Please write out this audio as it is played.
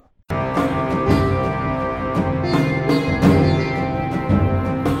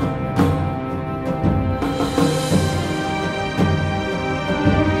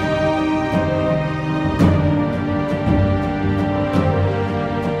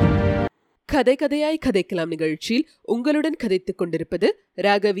கதை கதையாய் கதைக்கலாம் நிகழ்ச்சியில் உங்களுடன் கதைத்துக் கொண்டிருப்பது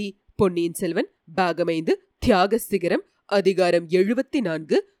ராகவி. பொன்னியின் செல்வன் பாகம் 5 தியாக சிகரம், அதிகாரம்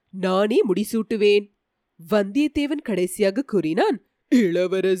 74. நானே முடிசூட்டுவேன். வந்தியத்தேவன் கடைசியாக கூறினான்,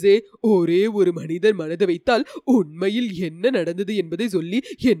 இளவரசே, ஒரே ஒரு மனிதன் மனதை வைத்தால் உண்மையில் என்ன நடந்தது என்பதை சொல்லி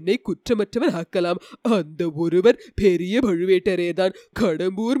என்னை குற்றமற்றவர் ஆக்கலாம். அந்த ஒருவர் பெரிய பழுவேட்டரையர்தான்.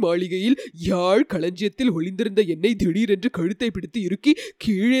 கடம்பூர் மாளிகையில் யாழ் களஞ்சியத்தில் ஒளிந்திருந்த என்னை திடீரென்று கழுத்தை பிடித்து இறுக்கி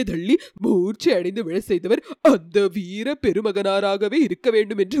கீழே தள்ளி மூர்ச்சை அடைந்து விழ செய்தவர் அந்த வீர பெருமகனாராகவே இருக்க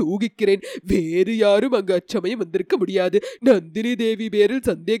வேண்டும் என்று ஊகிக்கிறேன். வேறு யாரும் அங்கு அச்சமயம் வந்திருக்க முடியாது. நந்தினி தேவி பேரில்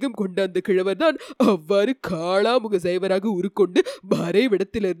சந்தேகம் கொண்ட அந்த கிழவர் தான் அவ்வாறு காளாமுக சைவராக உருக்கொண்டு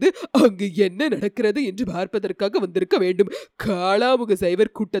மறைவிடத்திலிருந்து அங்கு என்ன நடக்கிறது என்று பார்ப்பதற்காக வந்திருக்க வேண்டும். காளாமுக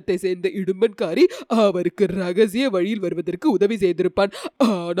சைவர் கூட்டத்தை சேர்ந்த இடும்பன்காரி அவருக்கு ரகசிய வழியில் வருவதற்கு உதவி செய்திருப்பான்.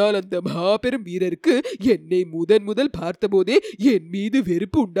 ஆனால் அந்த மாபெரும் வீரருக்கு என்னை முதல் பார்த்தபோதே என் மீது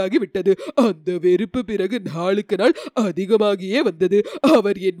வெறுப்பு உண்டாகிவிட்டது. அந்த வெறுப்பு பிறகு நாளுக்கு நாள் அதிகமாகியே வந்தது.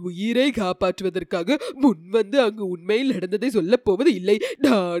 அவர் என் உயிரை காப்பாற்றுவதற்காக முன்வந்து அங்கு உண்மையில் நடந்ததை சொல்லப் போவது இல்லை.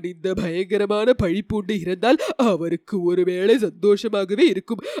 நான் இந்த பயங்கரமான பழிப்பூண்டு இருந்தால் அவருக்கு ஒருவேளை சந்தோஷமாகவே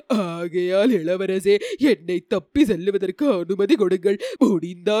இருக்கும். ஆகையால் இளவரசே, என்னை தப்பி செல்லுவதற்கு அனுமதி கொடுங்கள்.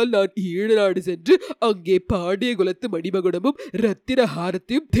 முடிந்தால் நான் ஈழநாடு சென்று அங்கே பாண்டிய குலத்து மணிமகுடமும் ரத்தின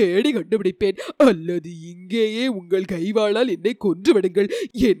ஹாரத்தையும் தேடி கண்டுபிடிப்பேன். அல்லது இங்கேயே உங்கள் கைவாளால் என்னை கொன்று விடுங்கள்.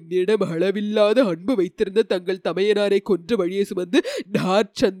 என்னிடம் அளவில்லாத அன்பு வைத்திருந்த தங்கள் தமையனாரை கொன்ற வழியை சுமந்து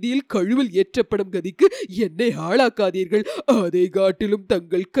நாற்சந்தியில் கழுவில் ஏற்றப்படும் கதிக்கு என்னை ஆளாக்காதீர்கள். அதை காட்டிலும்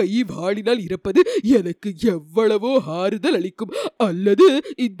தங்கள் கை வாளினால் இறப்பது எனக்கு எவ்வளவோ ஆறுதல் அளிக்கும். அல்லது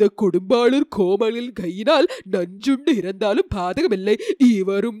இந்த கொடும்பாளூர் கோமலின் கையினால் நஞ்சுண்டு இறந்தாலும் பாதகமில்லை.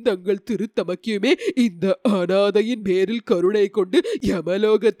 இவரும் தங்கள் திருத்தமக்கியுமே இந்த அனாதையின் பேரில் கருணை கொண்டு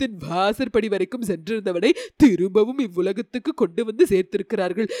யமலோகத்தின் வாசற்படி வரைக்கும் சென்றிருந்தவனை திரும்பவும் இவ்வுலகத்துக்கு கொண்டு வந்து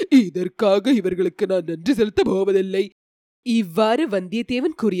சேர்த்திருக்கிறார்கள். இதற்காக இவர்களுக்கு நான் நன்றி செலுத்த போவதில்லை. இவ்வாறு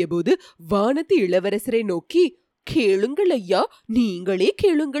வந்தியத்தேவன் கூறியபோது வானதி இளவரசரை நோக்கி, கேளுங்கள் ஐயா, நீங்களே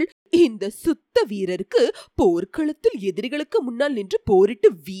கேளுங்கள். இந்த சுத்த வீரருக்கு போர்க்களத்தில் எதிரிகளுக்கு முன்னால் நின்று போரிட்டு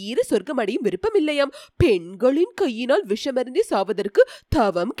வீர சொர்க்கம் அடையும் விருப்பம் இல்லையாம். பெண்களின் கையினால் விஷமருந்தி சாவதற்கு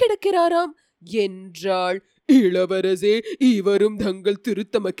தவம் கிடக்கிறாராம் என்றாள். இளவரசே, இவரும் தங்கள்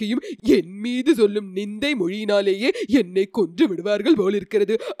திருத்தமக்கையும் என் மீது சொல்லும் நிந்தை மொழியினாலேயே என்னை கொன்று விடுவார்கள்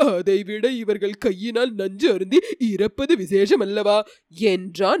போலிருக்கிறது. அதைவிட இவர்கள் கையினால் நஞ்சு அருந்தி இறப்பது விசேஷம் அல்லவா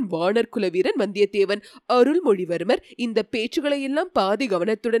என்றான் வானர்குல வீரன் வந்தியத்தேவன். அருள்மொழிவர்மர் இந்த பேச்சுகளை எல்லாம் பாதி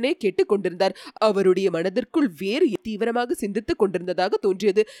கவனத்துடனே கேட்டுக் கொண்டிருந்தார். அவருடைய மனதிற்குள் வேறு தீவிரமாக சிந்தித்துக் கொண்டிருந்ததாக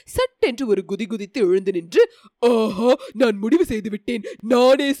தோன்றியது. சட்டென்று ஒரு குதி குதித்து எழுந்து நின்று, ஆஹா, நான் முடிவு செய்து விட்டேன்.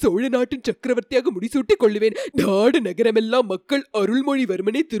 நானே சோழ நாட்டின் சக்கரவர்த்தியாக முடிசூட்டிக் கொள்ளுவேன். நாடு நகரமெல்லாம் மக்கள்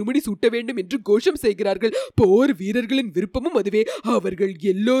அருள்மொழிவர்மனை திருமணி சூட்ட வேண்டும் என்று கோஷம் செய்கிறார்கள். போர் வீரர்களின் விருப்பமும் அதுவே. அவர்கள்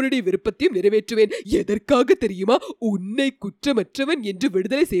எல்லோருடைய விருப்பத்தையும் நிறைவேற்றுவேன். எதற்காக தெரியுமா? உன்னை குற்றமற்றவன் என்று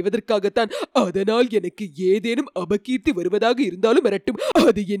விடுதலை செய்வதற்காகத்தான். அதனால் எனக்கு ஏதேனும் அபகீர்த்தி வருவதாக இருந்தாலும் வரட்டும்,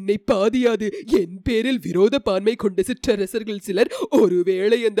 அது என்னை பாதியாது. என் பேரில் விரோத பான்மை கொண்ட சிற்றரசர்கள் சிலர்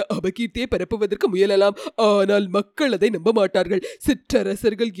ஒருவேளை அந்த அபகீர்த்தியை பரப்புவதற்கு முயலலாம். ஆனால் மக்கள் அதை நம்ப மாட்டார்கள்.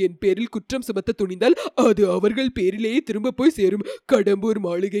 சிற்றரசர்கள் என் பேரில் குற்றம் சுமத்த துணிந்தால் அது அவர்கள் பேரிலேயே திரும்ப போய் சேரும். கடம்பூர்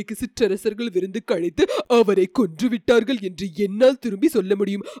மாளிகைக்கு சிற்றரசர்கள் விருந்துக்கு அழைத்து அவரை கொன்றுவிட்டார்கள் என்று என்னால் திரும்பி சொல்ல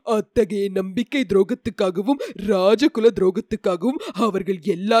முடியும். அத்தகைய நம்பிக்கை துரோகத்துக்காகவும் ராஜகுல துரோகத்துக்காகவும் அவர்கள்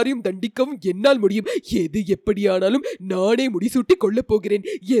எல்லாரையும் தண்டிக்கவும் என்னால் முடியும். எது எப்படியானாலும் நானே முடிசூட்டிக் கொள்ளப் போகிறேன்.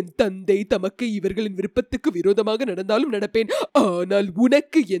 என் தந்தை தமக்கை இவர்களின் விருப்பத்துக்கு விரோதமாக நடந்தாலும் நடப்பேன். ஆனால்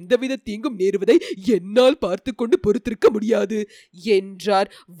உனக்கு எந்தவித தீங்கும் நேருவதை என்னால் பார்த்து கொண்டு பொறுத்திருக்க முடியாது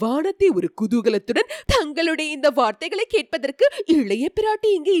என்றார். வானத்தை ஒரு குதூகலத்துடன், தங்களுடைய இந்த வார்த்தைகளை கேட்பதற்கு இளைய பிராட்டி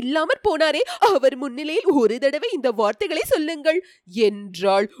இங்கு இல்லாமற் போனாரே, அவர் முன்னிலையில் ஒரு தடவை இந்த வார்த்தைகளை சொல்லுங்கள்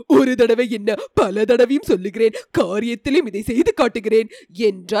என்றாள். ஒரு தடவை என்ன, பல தடவையும் சொல்லுகிறேன். காரியத்திலும் இதை செய்து காட்டுகிறேன்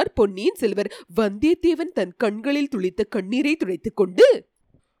என்றார் பொன்னியின் செல்வர். வந்தியத்தேவன் தன் கண்களில் துளித்த கண்ணீரை துடைத்துக் கொண்டு,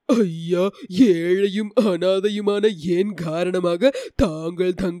 ஐயா, ஏழையும் அனாதையுமான ஏன் காரணமாக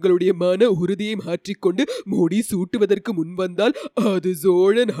தாங்கள் தங்களுடைய மன உறுதியை மாற்றிக்கொண்டு முடி சூட்டுவதற்கு முன்வந்தால் அது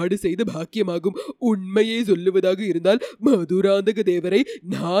சோழ நாடு செய்த பாக்கியமாகும். உண்மையை சொல்லுவதாக இருந்தால் மதுராந்தக தேவரை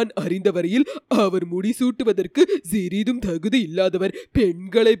நான் அறிந்த வரையில் அவர் முடி சூட்டுவதற்கு சிறிதும் தகுதி இல்லாதவர்.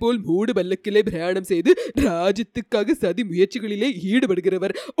 பெண்களை போல் மூடு பல்லக்கிலே பிரயாணம் செய்து ராஜ்யத்துக்காக சதி முயற்சிகளிலே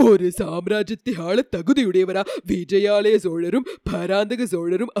ஈடுபடுகிறவர். ஒரு சாம்ராஜ்யத்தை ஆள தகுதியுடையவரா? விஜயாலய சோழரும் பராந்தக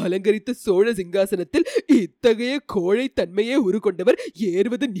சோழரும் அலங்கரித்த சோழ சிங்காசனத்தில் இத்தகைய கோழை தன்மையே உருக்கொண்டவர்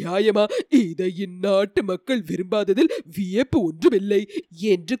ஏறுவது நியாயமா? இதை இந்நாட்டு மக்கள் விரும்பாததில் வியப்பு ஒன்றுமில்லை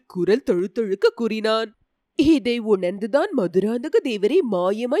என்று குரல் தொழுத்தொழுக்க கூறினான். இதை உணர்ந்துதான் மதுராந்தக தேவரை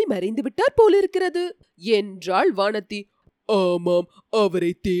மாயமாய் மறைந்து விட்டார் போலிருக்கிறது என்றாள் வானதி. ஆமாம்,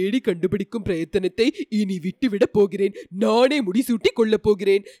 அவரை தேடி கண்டுபிடிக்கும் பிரயத்தனத்தை இனி விட்டுவிடப் போகிறேன். நானே முடிசூட்டிக் கொள்ளப்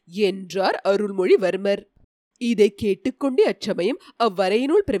போகிறேன் என்றார் அருள்மொழிவர்மர். இதை கேட்டுக்கொண்டே அச்சமயம்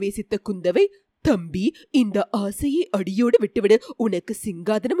அவ்வறையினுள் பிரவேசித்த குந்தவை, தம்பி, இந்த ஆசையை அடியோடு விட்டுவிடு. உனக்கு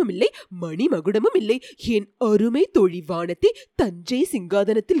சிங்காதனமும் இல்லை, மணிமகுடமும் இல்லை. என் அருமை தோழி வானதி தஞ்சை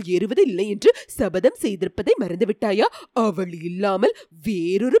சிங்காதனத்தில் ஏறுவது இல்லை என்று சபதம் செய்திருப்பதை மறந்துவிட்டாயா? அவள் இல்லாமல்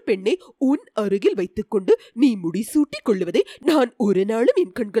வேறொரு பெண்ணை உன் அருகில் வைத்துக்கொண்டு நீ முடிசூட்டிக் கொள்ளுவதை நான் ஒரு நாளும்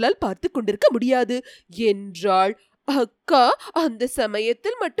என் கண்களால் பார்த்து கொண்டிருக்க முடியாது என்றாள். அக்கா, அந்த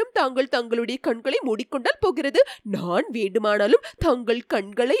சமயத்தில் மட்டும் தாங்கள் தங்களுடைய கண்களை மூடிக்கொண்டால் போகிறது. நான் வேண்டுமானாலும் தங்கள்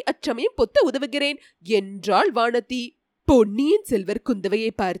கண்களை அச்சமயம் பொத்த உதவுகிறேன் என்றாள் வானதி. பொன்னியின் செல்வர் குந்தவையை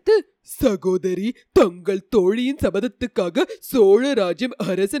பார்த்து, சகோதரி, தங்கள் தோழியின் சபதத்துக்காக சோழ ராஜ்யம்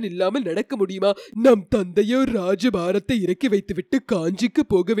அரசன் இல்லாமல் நடக்க முடியுமா? நம் தந்தையோ ராஜபாரத்தை இறக்கி வைத்துவிட்டு காஞ்சிக்கு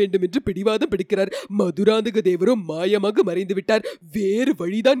போக வேண்டும் என்று பிடிவாதம் பிடிக்கிறார். மதுராந்தக தேவரோ மாயமாக மறைந்து விட்டார். வேறு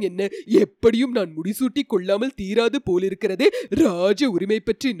வழிதான் என்ன? எப்படியும் நான் முடிசூட்டிக் கொள்ளாமல் தீராது போலிருக்கிறதே. ராஜ உரிமை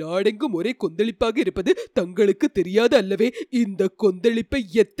பற்றி நாடெங்கும் ஒரே கொந்தளிப்பாக இருப்பது தங்களுக்கு தெரியாது அல்லவே? இந்த கொந்தளிப்பை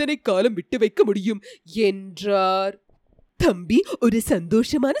எத்தனை காலம் விட்டு வைக்க முடியும் என்றார். தம்பி, ஒரு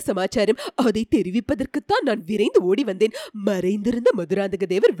சந்தோஷமான சமாச்சாரம். அதை தெரிவிப்பதற்குத்தான் நான் விரைந்து ஓடி வந்தேன். மறைந்திருந்த மதுராந்தக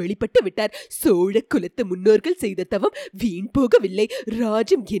தேவர் வெளிப்பட்டு விட்டார். சோழ குலத்து முன்னோர்கள் செய்த தவம் வீண் போகவில்லை.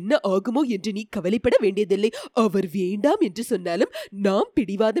 ராஜ்யம் என்ன ஆகுமோ என்று நீ கவலைப்பட வேண்டியதில்லை. அவர் வேண்டாம் என்று சொன்னாலும் நாம்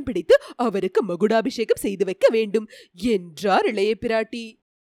பிடிவாதம் பிடித்து அவருக்கு மகுடாபிஷேகம் செய்து வைக்க வேண்டும் என்றார் இளைய பிராட்டி.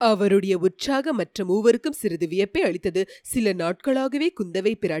 அவருடைய உற்சாகம் மற்ற மூவருக்கும் சிறிது வியப்பை அளித்தது. சில நாட்களாகவே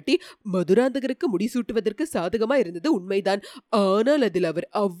குந்தவை பிராட்டி மதுராந்தகருக்கு முடிசூட்டுவதற்கு சாதகமா இருந்தது உண்மைதான். ஆனால் அதில் அவர்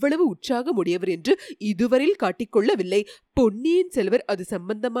அவ்வளவு உற்சாகம் உடையவர் என்று இதுவரையில் காட்டிக்கொள்ளவில்லை. பொன்னியின் செல்வர் அது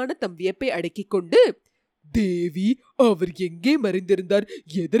சம்பந்தமான தம் வியப்பை அடக்கிக் கொண்டு, தேவி, அவர் எங்கே மறைந்திருந்தார்?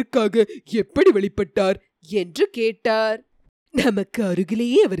 எதற்காக? எப்படி வெளிப்பட்டார் என்று கேட்டார். நமக்கு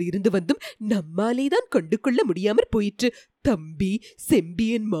அருகிலேயே அவர் இருந்து வந்தும் நம்மாலேதான் கண்டு கொள்ள முடியாமற் போயிற்று. தம்பி,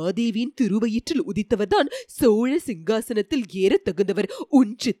 செம்பியன் மாதேவியின் திருவயிற்றில் உதித்தவர்தான் சோழ சிங்காசனத்தில் ஏற தகுந்தவர்.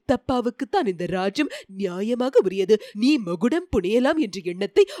 உன் சித்தப்பாவுக்குத்தான் இந்த ராஜ்யம் நியாயமாக உரியது. நீ மகுடம் புனையலாம் என்ற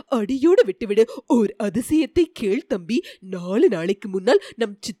எண்ணத்தை அடியோடு விட்டுவிடு. ஓர் அதிசயத்தை கேள் தம்பி. 4 நாளைக்கு முன்னால்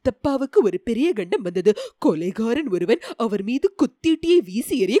நம் சித்தப்பாவுக்கு ஒரு பெரிய கண்டம் வந்தது. கொலைகாரன் ஒருவன் அவர் மீது குத்தீட்டியை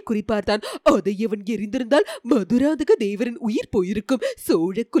வீசி எறிய குறிப்பார்த்தான். அதை அவன் எரிந்திருந்தால் மதுராந்தக தேவரின் உயிர் போயிருக்கும்.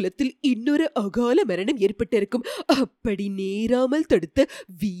 சோழ குலத்தில் இன்னொரு அகால மரணம் ஏற்பட்டிருக்கும். அப்படி நேராமல் தடுத்த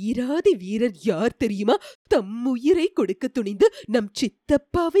வீராதி வீரர் யார் தெரியுமா? தம் உயிரை கொடுக்க துணிந்து நம்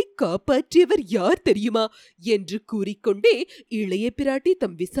சித்தப்பாவை காப்பாற்றியவர் யார் தெரியுமா என்று கூறிக்கொண்டே இளைய பிராட்டி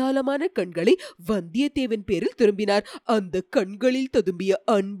தம் விசாலமான கண்களை வந்தியத்தேவன் பேரில் திரும்பினார். அந்த கண்களில் ததும்பிய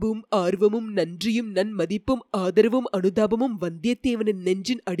அன்பும் ஆர்வமும் நன்றியும் நன்மதிப்பும் ஆதரவும் அனுதாபமும் வந்தியத்தேவனின்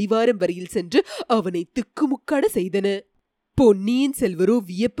நெஞ்சின் அடிவாரம் வரையில் சென்று அவனை திக்குமுக்காட செய்தன. பொன்னியின் செல்வரோ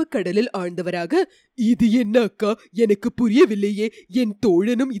வியப்பு கடலில் ஆழ்ந்தவராக, இது என்ன அக்கா? எனக்கு புரியவில்லையே. என்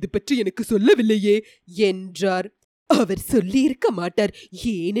தோழனும் இது பற்றி எனக்கு சொல்லவில்லையே என்றார். அவர் சொல்லியிருக்க மாட்டார்.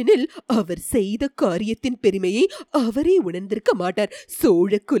 ஏனெனில் அவர் செய்த காரியத்தின் பெருமையை அவரே உணர்ந்திருக்க மாட்டார்.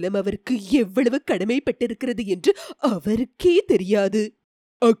 சோழ குலம் அவருக்கு எவ்வளவு கடமைப்பட்டிருக்கிறது என்று அவருக்கே தெரியாது.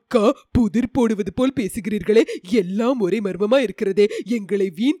 அக்கா, புதிர் போடுவது போல் பேசுகிறீர்களே. எல்லாம் ஒரே மர்மமா இருக்கிறதே. எங்களை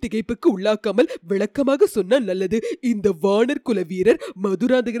வீண் திகைப்புக்கு உள்ளாக்காமல் விளக்கமாக சொன்னால் நல்லது. இந்த வானர் குல வீரர்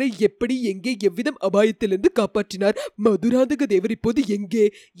மதுராந்தகரை எப்படி, எங்கே, எவ்விதம் அபாயத்திலிருந்து காப்பாற்றினார்? மதுராந்தக தேவர் இப்போது எங்கே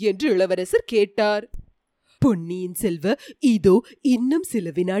என்று இளவரசர் கேட்டார். பொன்னியின் செல்வ, இதோ இன்னும்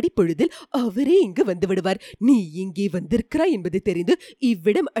சில வினாடி பொழுதில் அவரே இங்கு வந்து விடுவார். நீ இங்கே வந்திருக்கிறாய் என்பது தெரிந்து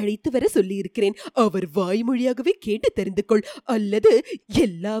இவ்விடம் அழைத்து வர சொல்லியிருக்கிறேன். அவர் வாய்மொழியாகவே கேட்டு தெரிந்து கொள், அல்லது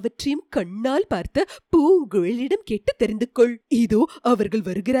எல்லாவற்றையும் கண்ணால் பார்த்த பூங்குழலிடம் கேட்டு தெரிந்து கொள். இதோ அவர்கள்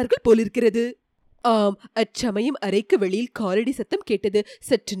வருகிறார்கள் போலிருக்கிறது. ஆம், அச்சமயம் அறைக்கு வெளியில் காலடி சத்தம் கேட்டது.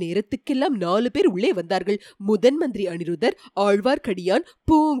 சற்று நேரத்துக்கெல்லாம் 4 பேர் உள்ளே வந்தார்கள். முதன் மந்திரி அனிருத்தர், ஆழ்வார்க்கடியான்,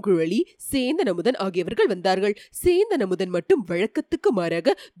 பூங்குழலி, சேந்தன் அமுதன் ஆகியவர்கள் வந்தார்கள். சேந்தன் அமுதன் மட்டும் வழக்கத்துக்கு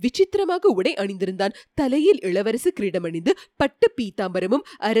மாறாக விசித்திரமாக உடை அணிந்திருந்தான். தலையில் இளவரசு கிரீடம் அணிந்து பட்டு பீதாம்பரமும்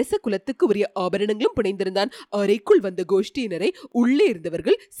அரச குலத்துக்கு உரிய ஆபரணங்களும் புனைந்திருந்தான். அறைக்குள் வந்த கோஷ்டியினரை உள்ளே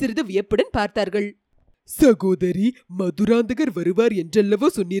இருந்தவர்கள் சிறிது வியப்புடன் பார்த்தார்கள். சகோதரி, மதுராந்தகர் வருவார் என்றல்லவோ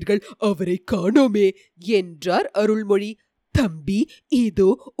சொன்னீர்கள், அவரை காணோமே என்றார் அருள்மொழி. தம்பி, இதோ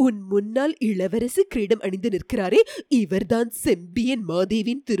உன் முன்னால் இளவரசு கிரீடம் அணிந்து நிற்கிறாரே, இவர்தான் செம்பியன்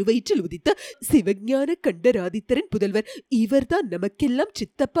மாதேவின் திருவயிற்றில் உதித்த சிவஞான கண்டராதித்தரின் புதல்வர். இவர்தான் நமக்கெல்லாம்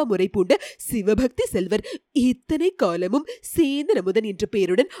சித்தப்பா முறை பூண்ட சிவபக்தி செல்வர். இத்தனை காலமும் சேந்தன் அமுதன் என்ற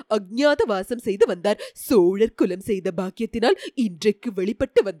பெயருடன் அஞ்ஞாத வாசம் செய்து வந்தார். சோழர் குலம் செய்த பாக்கியத்தினால் இன்றைக்கு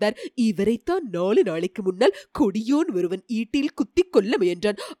வெளிப்பட்டு வந்தார். இவரைத்தான் 4 நாளைக்கு முன்னால் கொடியோன் ஒருவன் ஈட்டில் குத்தி கொல்ல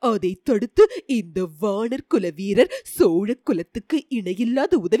முயன்றான். அதை தடுத்து இந்த வானர் குல வீரர் சோழ குலத்துக்கு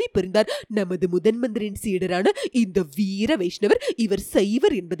இணையில்லாத உதவி புரிந்தார். நமது முதன் மந்திரியின் சீடரான இந்த வீர வைஷ்ணவர் இவர்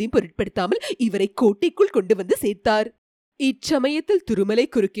சைவர் என்பதையும் பொருட்படுத்தாமல் இவரை கோட்டைக்குள் கொண்டு வந்து சேர்த்தார். இச்சமயத்தில் திருமலை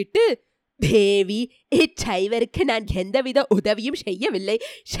குறுக்கிட்டு, தேவி, இச்சைவருக்கு நான் எந்தவித உதவியும் செய்யவில்லை,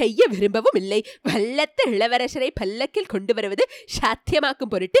 செய்ய விரும்பவும் இல்லை. வல்லத்த இளவரசரை பல்லக்கில் கொண்டு வருவது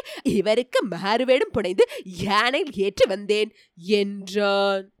சாத்தியமாக்கும் பொருட்டு இவருக்கு மாறுவேடம் புனைந்து யானையில் ஏற்றி வந்தேன்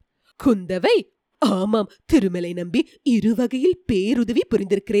என்றான். குந்தவை, ஆமாம் திருமலை நம்பி, இருவகையில் பேருதவி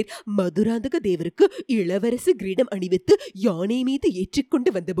புரிந்திருக்கிறேன். மதுராந்தக தேவருக்கு இளவரசு கிரீடம் அணிவித்து யானை மீது ஏற்றிக்கொண்டு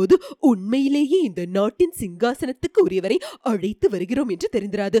வந்தபோது உண்மையிலேயே இந்த நாட்டின் சிங்காசனத்துக்கு உரியவரை அழைத்து வருகிறோம் என்று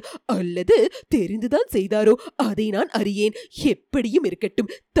தெரிந்திராது. அல்லது தெரிந்துதான் செய்தாரோ, அதை நான் அறியேன். எப்படியும்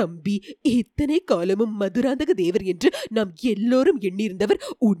இருக்கட்டும் தம்பி, இத்தனை காலமும் மதுராந்தக தேவர் என்று நாம் எல்லோரும் எண்ணியிருந்தவர்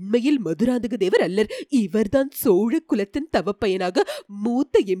உண்மையில் மதுராந்தக தேவர் அல்லர். இவர்தான் சோழ குலத்தின் தவப்பயனாக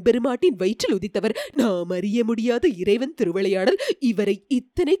மூத்த எம்பெருமாட்டின் வயிற்றில் உதித்தவர். நாம் அறிய முடியாத இறைவன் திருவிளையாடல் இவரை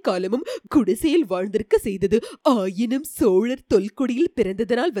இத்தனை காலமும் குடிசையில் வாழ்ந்திருக்க செய்தது. ஆயினும் சோழர் தொல்குடியில்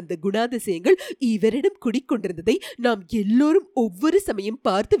பிறந்ததனால் வந்த குணாதிசயங்கள் இவரிடம் குடிக்கொண்டிருந்ததை நாம் எல்லோரும் ஒவ்வொரு சமயம்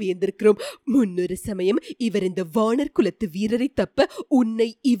பார்த்து வியந்திருக்கிறோம். முன்னொரு சமயம் இவர் இந்த வானர் குலத்து வீரரை தப்ப உன்னை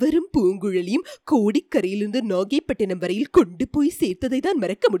இவரும் பூங்குழலியும் கோடிக்கரையிலிருந்து நாகைப்பட்டினம் வரையில் கொண்டு போய் சேர்த்ததை தான்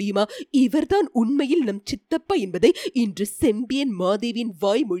மறக்க முடியுமா? இவர்தான் உண்மையில் நம் சித்தப்பா என்பதை இன்று செம்பியன் மாதேவியின்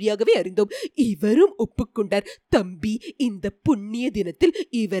வாய் மொழியாகவே அறிந்தோம். இவரும் ஒப்புக்கொண்டார். தம்பி, இந்த புண்ணிய தினத்தில்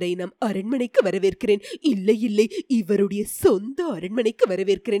இவரை நம் அரண்மனைக்கு வரவேற்கிறேன். இல்லை இல்லை, இவருடைய சொந்த அரண்மனைக்கு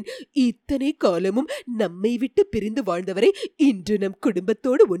வரவேற்கிறேன். இத்தனை காலமும் நம்மை விட்டு பிரிந்து வாழ்ந்தவரை இன்று நம்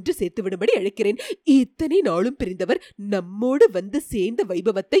குடும்பத்தோடு ஒன்று சேர்த்து விடும்படி அழைக்கிறேன். இத்தனை நாளும் பிரிந்தவர் நம்மோடு வந்து சேர்ந்த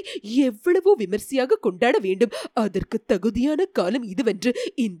வைபவத்தை எவ்வளவோ விமர்சையாக கொண்டாட வேண்டும். அதற்கு தகுதியான காலம் இதுவென்று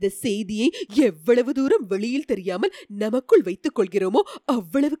இந்த செய்தியை எவ்வளவு தூரம் வெளியில் தெரியாமல் நமக்குள் வைத்துக் கொள்கிறோமோ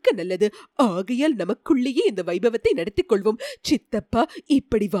அவ்வளவுக்கு நல்லது. ஆகையால் நமக்குள்ளேயே இந்த வைபவத்தை நடத்திக் கொள்வோம். சித்தப்பா,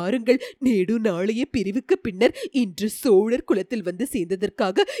 இப்படி வாருங்கள். நேடு நாளைய பிரிவுக்கு பின்னர் இன்று சோழர் குலத்தில் வந்து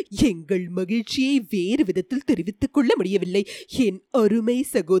சேர்ந்ததற்காக எங்கள் மகிழ்ச்சியை வேறு விதத்தில் தெரிவித்துக் கொள்ள முடியவில்லை. என் அருமை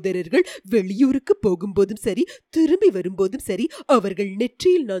சகோதரர்கள் வெளியூருக்கு போகும்போதும் சரி, திரும்பி வரும்போதும் சரி, அவர்கள்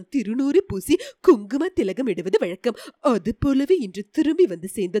நெற்றியில் நான் திருநூறு பூசி குங்கும திலகம் இடுவது வழக்கம். அது போலவே இன்று திரும்பி வந்து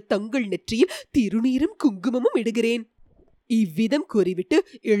சேர்ந்த தங்கள் நெற்றியில் திருநீரும் குங்குமமும் இடுகிறேன். இவ்விதம் கூறிவிட்டு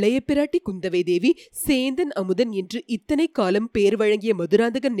இளைய பிராட்டி குந்தவை தேவி சேந்தன் அமுதன் என்று இத்தனை காலம் பேர் வழங்கிய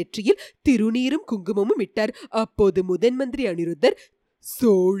மதுராந்தகன் நெற்றியில் திருநீரும் குங்குமமும் இட்டார். அப்போது முதன் மந்திரி அனிருத்தர்,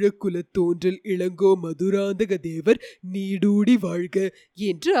 சோழ குலத்தோன்றல் இளங்கோ மதுராந்தக தேவர் நீடூடி வாழ்க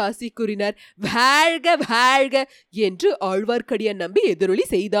என்று ஆசி கூறினார். வாழ்க வாழ்க என்று ஆழ்வார்க்கடியான் நம்பி எதிரொலி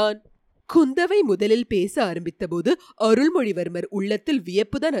செய்தான். குந்தவை முதலில் பேச ஆரம்பித்த போது அருள்மொழிவர்மர் உள்ளத்தில்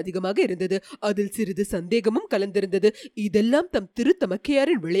வியப்புதான் அதிகமாக இருந்தது. அதில் சிறிது சந்தேகமும் கலந்திருந்தது. இதெல்லாம் தம் திரு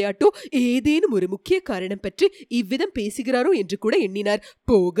தமக்கையாரின் விளையாட்டோ, ஏதேனும் ஒரு முக்கிய காரணம் பற்றி இவ்விதம் பேசுகிறாரோ என்று கூட எண்ணினார்.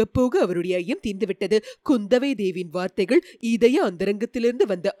 போக போக அவருடைய ஐயம் தீர்ந்துவிட்டது. குந்தவை தேவியின் வார்த்தைகள் இதய அந்தரங்கத்திலிருந்து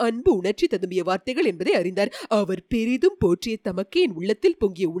வந்த அன்பு உணர்ச்சி ததும்பிய வார்த்தைகள் என்பதை அறிந்தார். அவர் பெரிதும் போற்றிய தமக்கையின் உள்ளத்தில்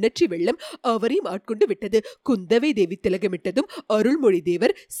பொங்கிய உணர்ச்சி வெள்ளம் அவரையும் ஆட்கொண்டு விட்டது. குந்தவை தேவி திலகமிட்டதும் அருள்மொழி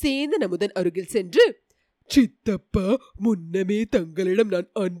தேவர் சேந்தன் அமுதன் அருகில் சென்று, சித்தப்பா, முன்னமே தங்களிடம் நான்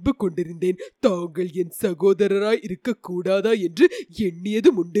அன்பு கொண்டிருந்தேன். தாங்கள் என் சகோதரராய் இருக்கக்கூடாதா என்று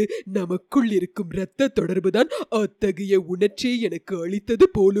எண்ணியதும் உண்டு. நமக்குள் இருக்கும் இரத்த தொடர்புதான் அத்தகைய உணர்ச்சியை எனக்கு அளித்தது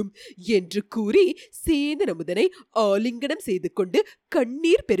போலும் என்று கூறி சேந்தன் அமுதனை ஆலிங்கனம் செய்து கொண்டு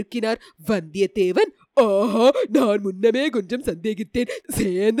கண்ணீர் பெருக்கினார். வந்தியத்தேவன், ஆஹா, நான் முன்னமே கொஞ்சம் சந்தேகித்தேன்.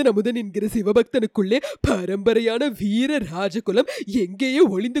 சேந்தன் அமுதன் என்கிற சிவபக்தனுக்குள்ளே பரம்பரையான வீர ராஜகுலம் எங்கேயோ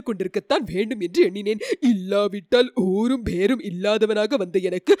ஒளிந்து கொண்டிருக்கத்தான் வேண்டும் என்று எண்ணினேன். இல்லாவிட்டால் ஊரும் பேரும் இல்லாதவனாக வந்த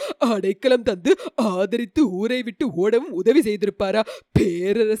எனக்கு அடைக்கலம் தந்து ஆதரித்து ஊரை விட்டு ஓடவும் உதவி செய்திருப்பாரா?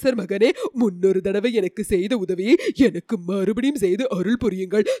 பேரரசர் மகனே, முன்னொரு தடவை எனக்கு செய்த உதவியை எனக்கு மறுபடியும் செய்து அருள்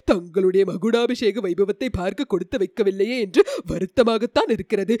புரியுங்கள். தங்களுடைய மகுடாபிஷேக வைபவத்தை பார்க்க கொடுத்து வைக்கவில்லையே என்று வருத்தமாகத்தான்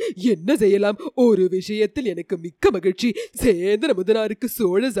இருக்கிறது. என்ன செய்யலாம்? ஒரு விஷயத்தில் எனக்கு மிக்க மகிழ்ச்சி. சேந்தன் அமுதனாருக்கு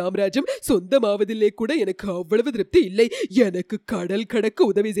சோழ சாம்ராஜ்யம் சொந்தமாவதிலே கூட எனக்கு அவ்வளவு திருப்தி இல்லை. எனக்கு கடல் கடக்க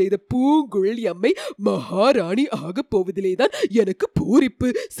உதவி செய்த பூங்குழலி அம்மை மகாராணி ஆகப் போவதிலேதான் எனக்கு பூரிப்பு.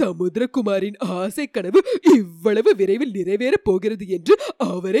 சமுத்திரகுமாரின் ஆசை கனவு இவ்வளவு விரைவில் நிறைவேறப் போகிறது என்று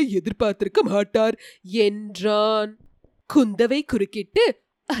அவரை எதிர்பார்த்திருக்க மாட்டார் என்றான். குந்தவை குறுக்கிட்டு,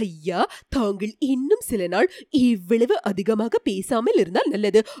 ஐயா, தாங்கள் இன்னும் சில நாள் இவ்வளவு அதிகமாக பேசாமல் இருந்தால்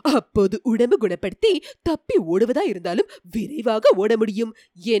நல்லது. அப்போது உடம்பு குணப்படுத்தி தப்பி ஓடுவதா இருந்தாலும் விரைவாக ஓட முடியும்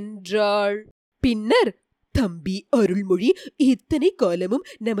என்றாள். பின்னர், தம்பி அருள்மொழி, இத்தனை காலமும்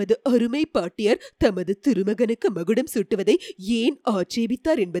நமது அருமை பாட்டியார் தமது திருமகனுக்கு மகுடம் சூட்டுவதை ஏன்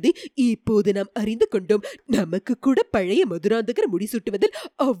ஆட்சேபித்தார் என்பதை இப்போது நாம் அறிந்து கொண்டோம். நமக்கு கூட பழைய மதுராந்தகர் முடிசூட்டுவதில்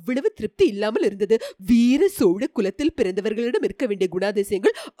அவ்வளவு திருப்தி இல்லாமல் இருந்தது. வீர சோழ குலத்தில் பிறந்தவர்களிடம் இருக்க வேண்டிய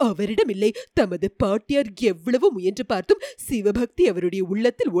குணாதிசயங்கள் அவரிடம் இல்லை. தமது பாட்டியார் எவ்வளவு முயன்று பார்த்தும் சிவபக்தி அவருடைய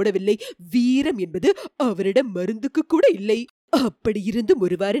உள்ளத்தில் ஓடவில்லை. வீரம் என்பது அவரிடம் மருந்துக்கு கூட இல்லை. அப்படியிருந்தும்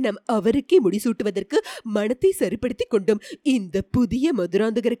ஒருவாறு நாம் அவருக்கே முடிசூட்டுவதற்கு மனத்தை சரிப்படுத்திக் கொண்டோம். இந்த புதிய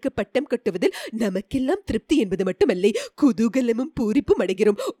மதுராந்தகருக்கு பட்டம் கட்டுவதில் நமக்கெல்லாம் திருப்தி என்பது மட்டுமல்ல, குதூகலமும் பூரிப்பும்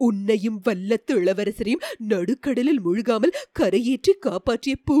அடைகிறோம். உன்னையும் வல்லத்து இளவரசரையும் நடுக்கடலில் முழுகாமல் கரையேற்றி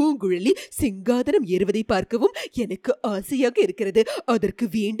காப்பாற்றிய பூங்குழலி சிங்காதனம் ஏறுவதை பார்க்கவும் எனக்கு ஆசையாக இருக்கிறது. அதற்கு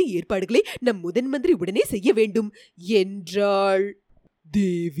வேண்டிய ஏற்பாடுகளை நம் முதன் மந்திரி உடனே செய்ய வேண்டும் என்றாள்.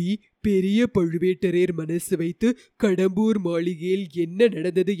 தேவி, பெரிய பழுவேட்டரையர் மனசு வைத்து கடம்பூர் மாளிகையில் என்ன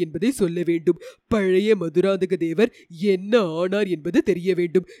நடந்தது என்பதை சொல்ல வேண்டும். பழைய மதுராந்தக தேவர் என்ன ஆனார் என்பது தெரிய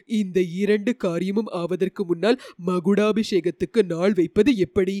வேண்டும். இந்த 2 காரியமும் ஆவதற்கு முன்னால் மகுடாபிஷேகத்துக்கு நாள் வைப்பது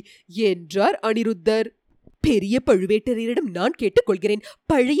எப்படி என்றார் அனிருத்தர். பெரிய பழுவேட்டரையரிடம் நான் கேட்டுக்கொள்கிறேன்.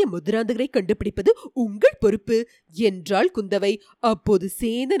 பழைய மதுராந்தகரை கண்டுபிடிப்பது உங்கள் பொறுப்பு என்றாள் குந்தவை. அப்போது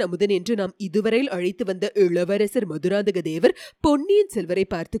சேந்தன் அமுதன் என்று நாம் இதுவரையில் அழைத்து வந்த இளவரசர் மதுராந்தக தேவர் பொன்னியின் செல்வரை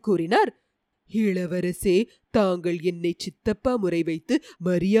பார்த்து கூறினார், இளவரசே, தாங்கள் என்னை சித்தப்பா முறை வைத்து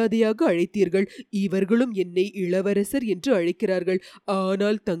மரியாதையாக அழைத்தீர்கள். இவர்களும் என்னை இளவரசர் என்று அழைக்கிறார்கள்.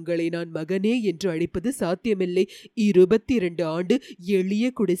 ஆனால் தங்களை நான் மகனே என்று அழைப்பது சாத்தியமில்லை. 22 ஆண்டு எளிய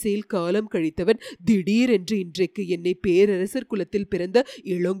குடிசையில் காலம் கழித்தவன் திடீரென்று இன்றைக்கு என்னை பேரரசர் குலத்தில் பிறந்த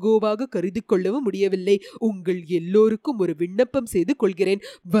இளங்கோவாக கருதி கொள்ளவும் முடியவில்லை. உங்கள் எல்லோருக்கும் ஒரு விண்ணப்பம் செய்து கொள்கிறேன்.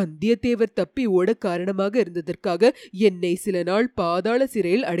 வந்தியத்தேவர் தப்பி ஓட காரணமாக இருந்ததற்காக என்னை சில நாள் பாதாள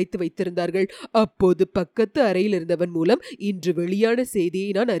சிறையில் அடைத்து வைத்திருந்தார்கள். அப்போது பக்கத்து அறையில் இருந்தவன் மூலம் இன்று வெளியான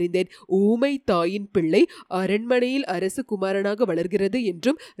செய்தியை நான் அறிந்தேன். ஊமை தாயின் பிள்ளை அரண்மனையில் அரசு குமாரனாக வளர்கிறது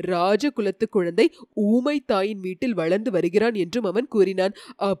என்றும் ராஜகுலத்து குழந்தை ஊமை தாயின் வீட்டில் வளர்ந்து வருகிறான் என்றும் அவன் கூறினான்.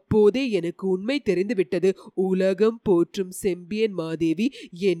 அப்போதே எனக்கு உண்மை தெரிந்துவிட்டது. உலகம் போற்றும் செம்பியன் மாதேவி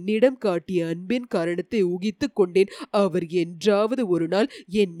என்னிடம் காட்டிய அன்பின் காரணத்தை ஊகித்துக் கொண்டேன். அவர் என்றாவது ஒரு நாள்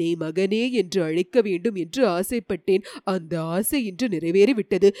என்னை மகனே என்று அழைக்க வேண்டும் என்று ஆசைப்பட்டேன். அந்த ஆசை இன்று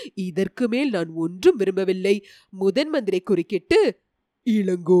நிறைவேறிவிட்டது. இதற்கு மேல் நான் ஒன்றும் விரும்பவில்லை. முதன் மந்திரி குறுக்கிட்டு,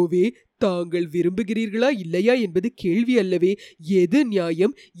 இளங்கோவே, தாங்கள் விரும்புகிறீர்களா இல்லையா என்பது கேள்வி அல்லவே. எது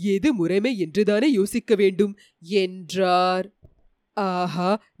நியாயம், எது முறைமை என்றுதானே யோசிக்க வேண்டும் என்றார்.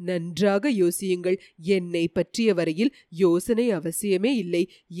 ஆஹா, நன்றாக யோசியுங்கள். என்னை பற்றிய வரையில் யோசனை அவசியமே இல்லை.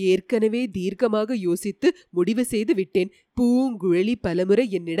 ஏற்கனவே தீர்க்கமாக யோசித்து முடிவு செய்து விட்டேன். பூங்குழலி பலமுறை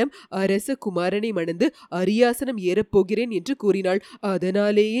என்னிடம் அரச குமாரனை மணந்து அரியாசனம் ஏறப்போகிறேன் என்று கூறினாள்.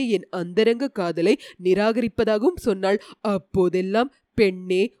 அதனாலேயே என் அந்தரங்க காதலை நிராகரிப்பதாகவும் சொன்னாள். அப்போதெல்லாம்,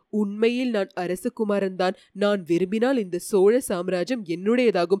 பெண்ணே, உண்மையில் நான் அரசகுமாரன்தான். நான் விரும்பினால் இந்த சோழ சாம்ராஜ்யம்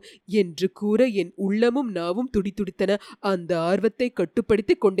என்னுடையதாகும் என்று கூற என் உள்ளமும் நாவும் துடித்துடித்தன. அந்த ஆர்வத்தை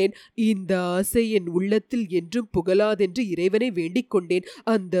கட்டுப்படுத்திக் கொண்டேன். இந்த ஆசை என் உள்ளத்தில் என்றும் புகழாதென்று இறைவனை வேண்டிக் கொண்டேன்.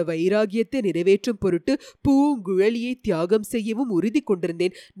 அந்த வைராகியத்தை நிறைவேற்றும் பொருட்டு பூங்குழலியை தியாகம் செய்யவும் உறுதி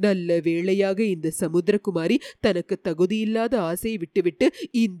கொண்டிருந்தேன். நல்ல வேளையாக இந்த சமுத்திரகுமாரி தனக்கு தகுதியில்லாத ஆசையை விட்டுவிட்டு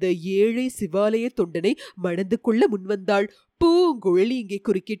இந்த ஏழை சிவாலய தொண்டனை மணந்து கொள்ள முன்வந்தாள். பூங்குழலி இங்கே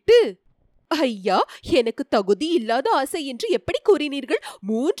குறுக்கிட்டு, ஐயா, எனக்கு தகுதி இல்லாத ஆசை என்று எப்படி கூறினீர்கள்?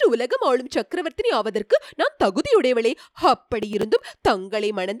 3 உலகம் ஆளும் சக்கரவர்த்தினி ஆவதற்கு நான் தகுதியுடையவளே. அப்படியிருந்தும்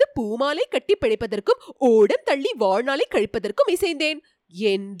தங்களை மணந்து பூமாலை கட்டி பிழைப்பதற்கும் ஓடம் தள்ளி வாழ்நாளை கழிப்பதற்கும் இசைந்தேன்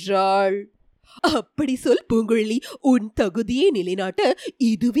என்றாள். அப்படி சொல் பூங்குழலி. உன் தகுதியை நிலைநாட்ட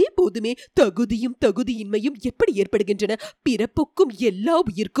இதுவே போதுமே. தகுதியும் தகுதியின்மையும் எப்படி ஏற்படுகின்றன? பிறப்புக்கும் எல்லா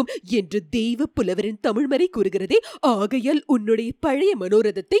உயிர்க்கும் என்று தெய்வ புலவரின் தமிழ்மறை கூறுகிறதே. ஆகையால் உன்னுடைய பழைய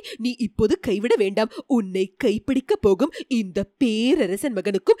மனோரதத்தை நீ இப்போது கைவிட வேண்டாம். உன்னை கைப்பிடிக்க போகும் இந்த பேரரசன்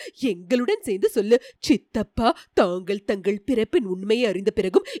மகனுக்கும் எங்களுடன் சேர்ந்து சொல்லு, சித்தப்பா, தாங்கள் தங்கள் பிறப்பின் உண்மையை அறிந்த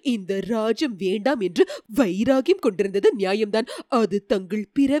பிறகும் இந்த ராஜ்யம் வேண்டாம் என்று வைராகியம் கொண்டிருந்தது நியாயம்தான். அது தங்கள்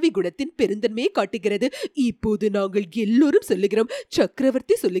பிறவி குணத்தின் பெருந்தன்மை காட்டுகிறது. இப்போது நாங்கள் எல்லோரும் சொல்லுகிறோம்.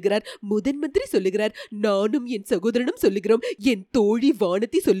 சக்கரவர்த்தி சொல்லுகிறார், முதன் மந்திரி சொல்லுகிறார், நானும் என் சகோதரனும் சொல்லுகிறோம். என் தோழி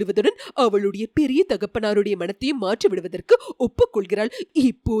வானதி சொல்லுவதுடன் அவளுடைய பெரிய தகப்பனாருடைய மனத்தையும் மாற்றி விடுவதற்கு ஒப்புக்கொள்கிறாள்.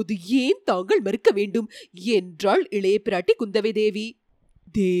 இப்போது ஏன் தாங்கள் மறுக்க வேண்டும் என்றாள் இளைய பிராட்டி குந்தவை தேவி.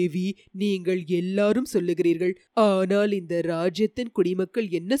 தேவி, நீங்கள் எல்லாரும் சொல்லுகிறீர்கள், ஆனால் இந்த ராஜ்யத்தின் குடிமக்கள்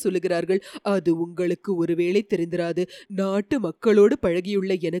என்ன சொல்லுகிறார்கள் அது உங்களுக்கு ஒருவேளை தெரிந்திராது. நாட்டு மக்களோடு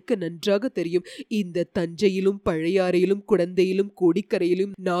பழகியுள்ள எனக்கு நன்றாக தெரியும். இந்த தஞ்சையிலும் பழையாறையிலும் குடந்தையிலும்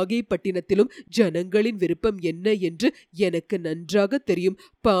கோடிக்கரையிலும் நாகைப்பட்டினத்திலும் ஜனங்களின் விருப்பம் என்ன என்று எனக்கு நன்றாக தெரியும்.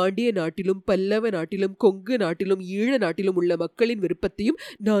 பாண்டிய நாட்டிலும் பல்லவ நாட்டிலும் கொங்கு நாட்டிலும் ஈழ நாட்டிலும் உள்ள மக்களின் விருப்பத்தையும்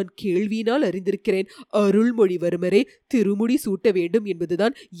நான் கேள்வியினால் அறிந்திருக்கிறேன். அருள்மொழிவர்மரே திருமுடி சூட்ட வேண்டும்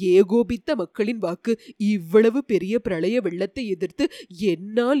என்பதுதான் ஏகோபித்த மக்களின் வாக்கு. இவ்வளவு பெரிய பிரளய வெள்ளத்தை எதிர்த்து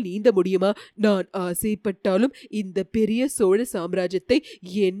என்னால் நீந்த முடியுமா? நான் ஆசைப்பட்டாலும் இந்த பெரிய சோழ சாம்ராஜ்யத்தை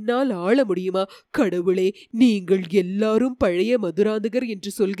என்னால் ஆள முடியுமா? கடவுளே, நீங்கள் எல்லாரும் பழைய மதுராந்தகர்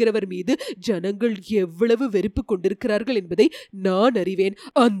என்று சொல்கிறவர் மீது ஜனங்கள் எவ்வளவு வெறுப்பு கொண்டிருக்கிறார்கள் என்பதை நான் அறிவேன்.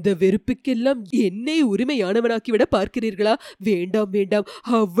 அந்த வெறுப்புக்கெல்லாம் என்னை உரிமையானவனாக்கிவிட பார்க்கிறீர்களா? வேண்டாம் வேண்டாம்,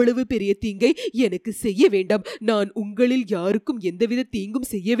 அவ்வளவு பெரிய தீங்கை எனக்கு செய்ய வேண்டாம். நான் உங்களில் யாருக்கும் எந்தவித தீங்கும்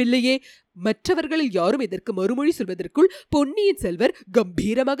செய்யவில்லையே. மற்றவர்களில் யாரும் இதற்கு மறுமொழி சொல்வதற்குள் பொன்னியின் செல்வர்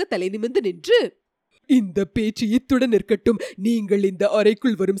கம்பீரமாக தலை நிமிர்ந்து நின்று, இந்த பேச்சு இத்துடன் இருக்கட்டும். நீங்கள் இந்த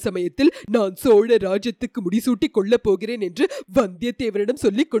அறைக்குள் வரும் சமயத்தில் நான் சோழ ராஜ்யத்துக்கு முடிசூட்டி கொள்ளப் போகிறேன் என்று வந்தியத்தேவனிடம்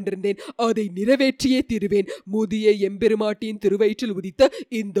சொல்லிக் கொண்டிருந்தேன். அதை நிறைவேற்றியே தீருவேன். முதிய எம்பெருமாட்டியின் திருவயிற்றில் உதித்த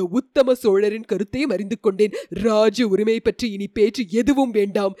இந்த உத்தம சோழரின் கருத்தையும் அறிந்து கொண்டேன். ராஜ உரிமை பற்றி இனி பேச்சு எதுவும்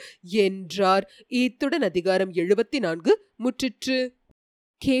வேண்டாம் என்றார். இத்துடன் அதிகாரம் 74 முற்றிற்று.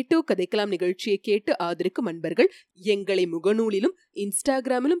 கேட்டோ கதைக்கலாம் நிகழ்ச்சியை கேட்டு ஆதரிக்கும் அன்பர்கள் எங்களை முகநூலிலும்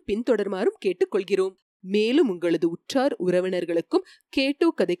இன்ஸ்டாகிராமிலும் பின்தொடருமாறும் கேட்டுக்கொள்கிறோம். மேலும் உங்களது உற்றார் உறவினர்களுக்கும் கேட்டோ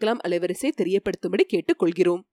கதைக்கலாம் அலைவரிசை தெரியப்படுத்தும்படி கேட்டுக்கொள்கிறோம்.